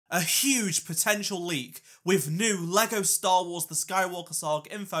A huge potential leak with new LEGO Star Wars The Skywalker Saga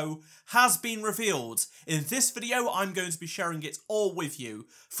info has been revealed. In this video, I'm going to be sharing it all with you,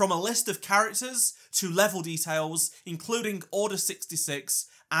 from a list of characters to level details, including Order 66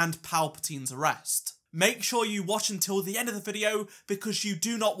 and Palpatine's arrest. Make sure you watch until the end of the video because you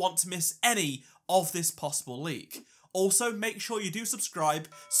do not want to miss any of this possible leak. Also, make sure you do subscribe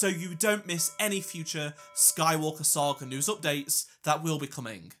so you don't miss any future Skywalker Saga news updates that will be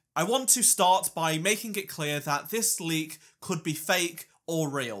coming. I want to start by making it clear that this leak could be fake or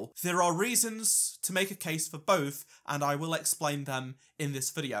real. There are reasons to make a case for both, and I will explain them in this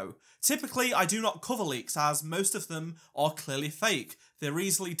video. Typically, I do not cover leaks as most of them are clearly fake. They're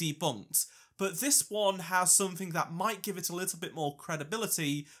easily debunked. But this one has something that might give it a little bit more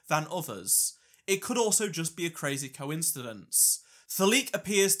credibility than others. It could also just be a crazy coincidence. The leak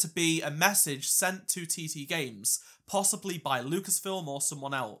appears to be a message sent to TT Games, possibly by Lucasfilm or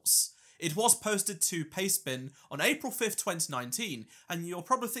someone else. It was posted to Pastebin on April 5th, 2019, and you're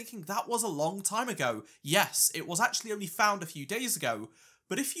probably thinking that was a long time ago. Yes, it was actually only found a few days ago.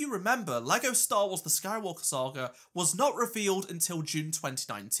 But if you remember, LEGO Star Wars The Skywalker Saga was not revealed until June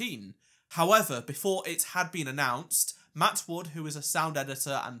 2019. However, before it had been announced, Matt Wood, who is a sound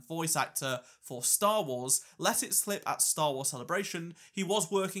editor and voice actor for Star Wars, let it slip at Star Wars Celebration he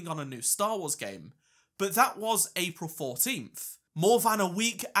was working on a new Star Wars game. But that was April 14th, more than a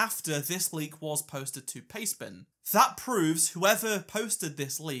week after this leak was posted to Pastebin. That proves whoever posted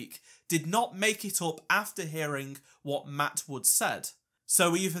this leak did not make it up after hearing what Matt Wood said.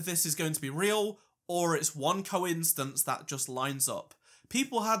 So either this is going to be real, or it's one coincidence that just lines up.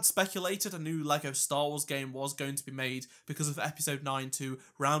 People had speculated a new LEGO Star Wars game was going to be made because of Episode 9 to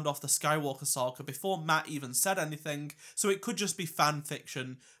round off the Skywalker Saga before Matt even said anything, so it could just be fan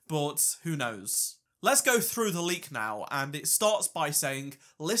fiction, but who knows. Let's go through the leak now, and it starts by saying,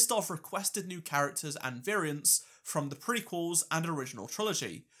 list of requested new characters and variants from the prequels and original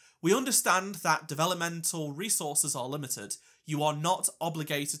trilogy. We understand that developmental resources are limited. You are not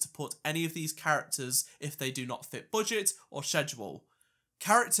obligated to put any of these characters if they do not fit budget or schedule.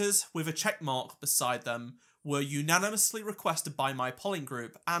 Characters with a check mark beside them were unanimously requested by my polling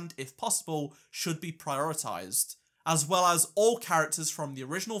group and, if possible, should be prioritised, as well as all characters from the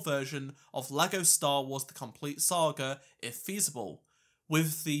original version of LEGO Star Wars The Complete Saga, if feasible,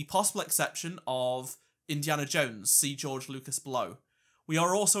 with the possible exception of Indiana Jones, see George Lucas below. We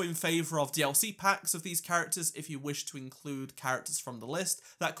are also in favour of DLC packs of these characters if you wish to include characters from the list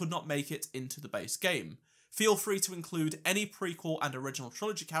that could not make it into the base game. Feel free to include any prequel and original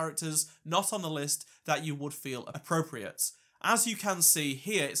trilogy characters not on the list that you would feel appropriate. As you can see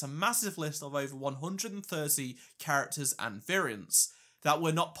here, it's a massive list of over 130 characters and variants that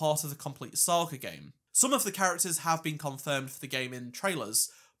were not part of the Complete Saga game. Some of the characters have been confirmed for the game in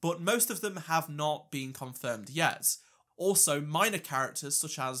trailers, but most of them have not been confirmed yet. Also, minor characters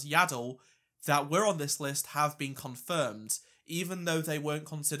such as Yaddle that were on this list have been confirmed, even though they weren't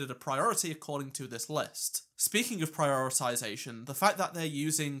considered a priority according to this list. Speaking of prioritization, the fact that they're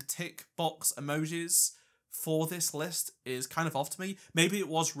using tick box emojis for this list is kind of off to me. Maybe it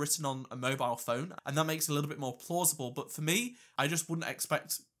was written on a mobile phone, and that makes it a little bit more plausible, but for me, I just wouldn't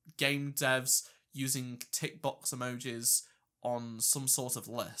expect game devs using tick box emojis on some sort of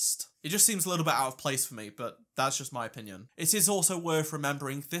list. It just seems a little bit out of place for me, but that's just my opinion. It is also worth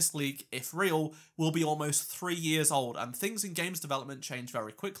remembering this leak, if real, will be almost 3 years old, and things in games development change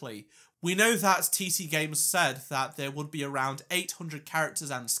very quickly. We know that TT Games said that there would be around 800 characters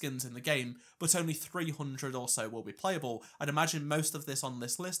and skins in the game, but only 300 or so will be playable. I'd imagine most of this on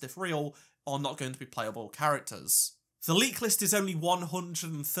this list, if real, are not going to be playable characters. The leak list is only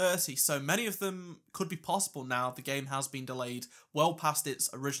 130, so many of them could be possible now the game has been delayed well past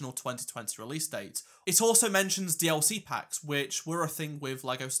its original 2020 release date. It also mentions DLC packs, which were a thing with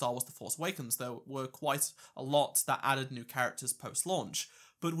LEGO Star Wars The Force Awakens. There were quite a lot that added new characters post-launch.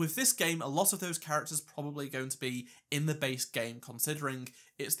 But with this game, a lot of those characters are probably going to be in the base game, considering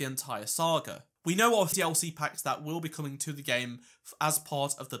it's the entire saga. We know of DLC packs that will be coming to the game as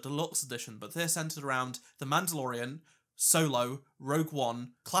part of the Deluxe Edition, but they're centered around The Mandalorian, Solo, Rogue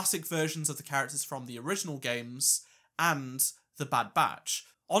One, classic versions of the characters from the original games, and The Bad Batch.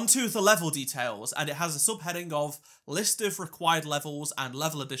 Onto the level details, and it has a subheading of List of required levels and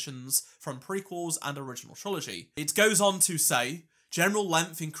level additions from prequels and original trilogy. It goes on to say, general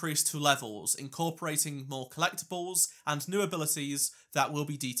length increased to levels, incorporating more collectibles and new abilities that will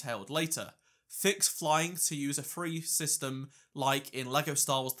be detailed later. Fix flying to use a free system like in LEGO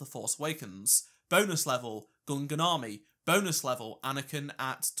Star Wars The Force Awakens. Bonus level, Gungan Army. Bonus level, Anakin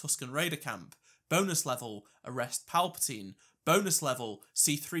at Tusken Raider Camp. Bonus level, Arrest Palpatine. Bonus level,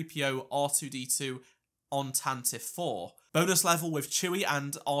 C-3PO R2-D2 on Tantive 4. Bonus level with Chewie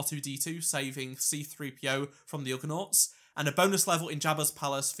and R2-D2 saving C-3PO from the Ugnaughts, and a bonus level in Jabba's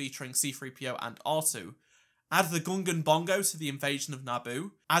Palace featuring C-3PO and R2. Add the Gungan Bongo to the invasion of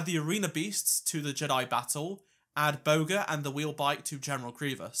Naboo, add the Arena Beasts to the Jedi Battle, add Boga and the Wheelbike to General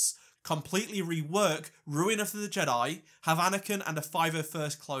Grievous. Completely rework Ruin of the Jedi, have Anakin and a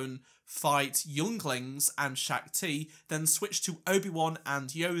 501st clone fight Younglings and Shaak Ti, then switch to Obi-Wan and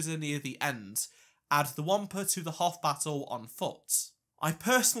Yoda near the end. Add the Wampa to the Hoth battle on foot. I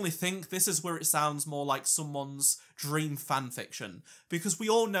personally think this is where it sounds more like someone's dream fanfiction, because we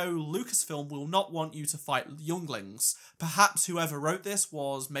all know Lucasfilm will not want you to fight younglings. Perhaps whoever wrote this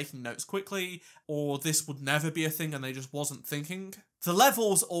was making notes quickly, or this would never be a thing and they just wasn't thinking. The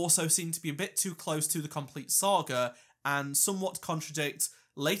levels also seem to be a bit too close to the complete saga, and somewhat contradict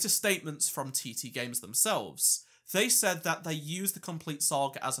later statements from TT Games themselves. They said that they used the complete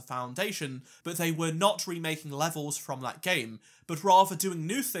saga as a foundation, but they were not remaking levels from that game, but rather doing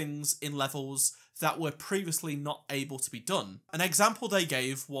new things in levels that were previously not able to be done. An example they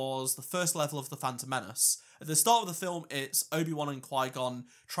gave was the first level of The Phantom Menace. At the start of the film, it's Obi-Wan and Qui-Gon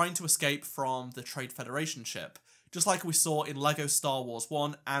trying to escape from the Trade Federation ship, just like we saw in LEGO Star Wars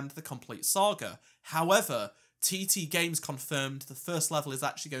 1 and the complete saga. However, TT Games confirmed the first level is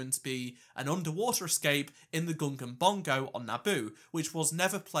actually going to be an underwater escape in the Gungan Bongo on Naboo, which was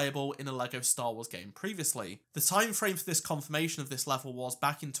never playable in a LEGO Star Wars game previously. The time frame for this confirmation of this level was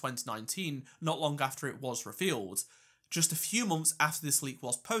back in 2019, not long after it was revealed. Just a few months after this leak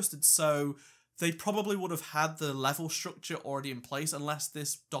was posted, so they probably would have had the level structure already in place unless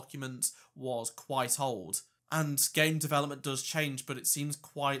this document was quite old. And game development does change, but it seems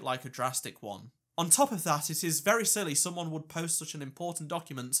quite like a drastic one. On top of that, it is very silly someone would post such an important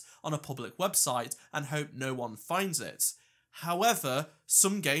document on a public website and hope no one finds it. However,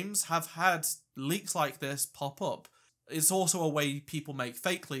 some games have had leaks like this pop up. It's also a way people make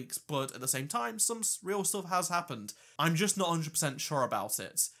fake leaks, but at the same time, some real stuff has happened. I'm just not 100% sure about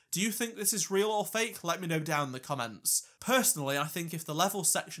it. Do you think this is real or fake? Let me know down in the comments. Personally, I think if the level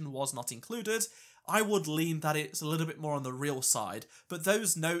section was not included, I would lean that it's a little bit more on the real side, but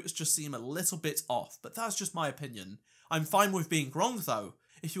those notes just seem a little bit off, but that's just my opinion. I'm fine with being wrong though.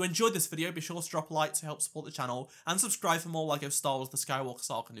 If you enjoyed this video, be sure to drop a like to help support the channel, and subscribe for more LEGO Star Wars The Skywalker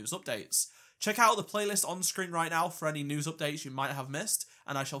Saga news updates. Check out the playlist on screen right now for any news updates you might have missed,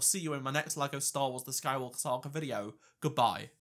 and I shall see you in my next LEGO Star Wars The Skywalker Saga video. Goodbye.